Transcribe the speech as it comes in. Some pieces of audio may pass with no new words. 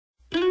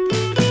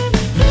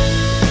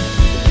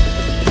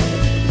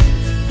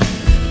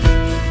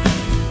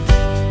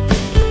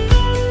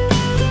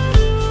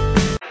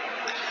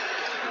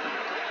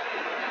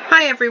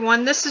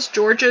everyone, this is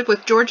Georgia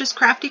with Georgia's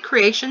Crafty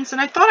Creations,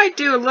 and I thought I'd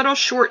do a little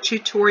short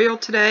tutorial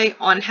today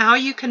on how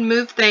you can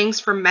move things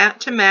from mat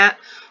to mat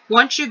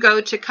once you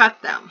go to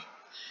cut them.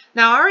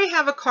 Now I already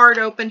have a card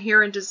open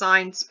here in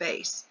Design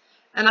Space,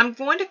 and I'm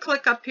going to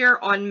click up here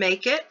on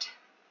Make It,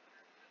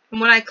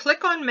 and when I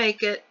click on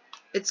Make It,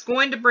 it's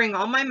going to bring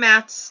all my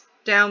mats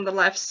down the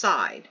left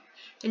side,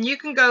 and you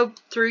can go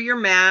through your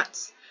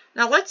mats.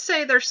 Now let's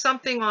say there's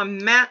something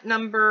on mat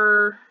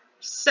number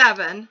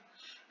 7,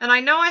 and I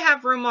know I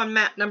have room on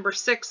mat number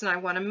 6 and I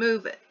want to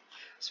move it.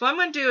 So what I'm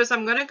going to do is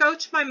I'm going to go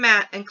to my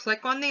mat and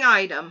click on the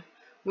item,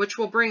 which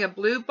will bring a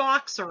blue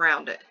box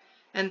around it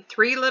and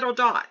 3 little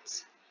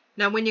dots.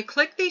 Now when you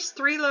click these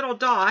 3 little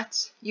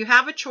dots, you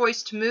have a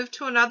choice to move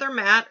to another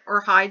mat or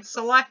hide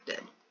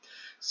selected.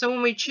 So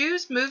when we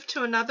choose move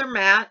to another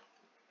mat,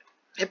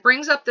 it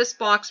brings up this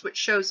box which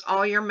shows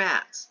all your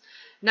mats.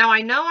 Now I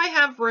know I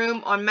have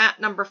room on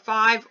mat number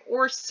 5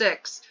 or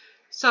 6,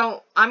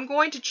 so I'm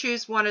going to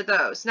choose one of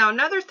those. Now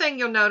another thing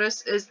you'll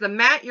notice is the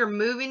mat you're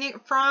moving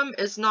it from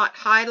is not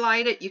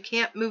highlighted. You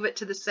can't move it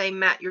to the same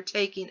mat you're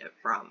taking it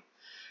from.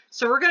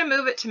 So we're going to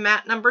move it to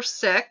mat number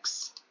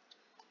 6,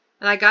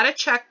 and I got a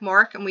check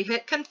mark, and we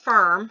hit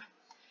confirm,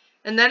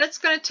 and then it's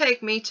going to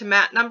take me to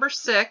mat number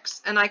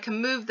 6, and I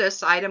can move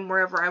this item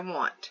wherever I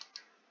want.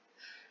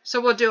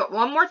 So we'll do it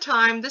one more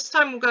time. This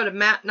time we'll go to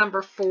mat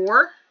number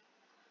 4,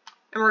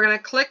 and we're going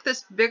to click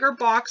this bigger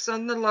box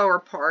on the lower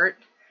part.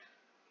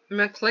 I'm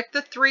going to click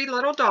the 3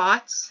 little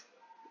dots,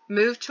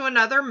 move to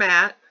another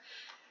mat.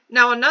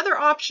 Now another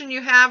option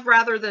you have,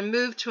 rather than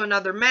move to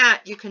another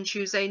mat, you can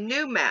choose a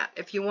new mat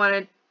if you want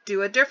to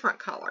do a different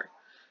color.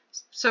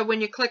 So when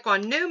you click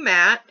on new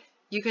mat,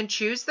 you can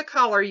choose the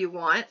color you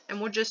want,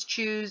 and we'll just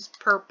choose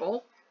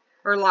purple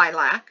or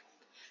lilac.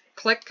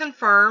 Click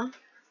confirm,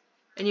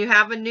 and you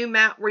have a new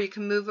mat where you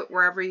can move it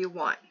wherever you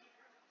want.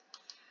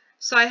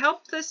 So I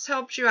hope this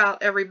helps you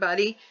out,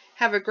 everybody.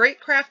 Have a great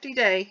crafty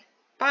day.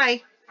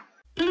 Bye.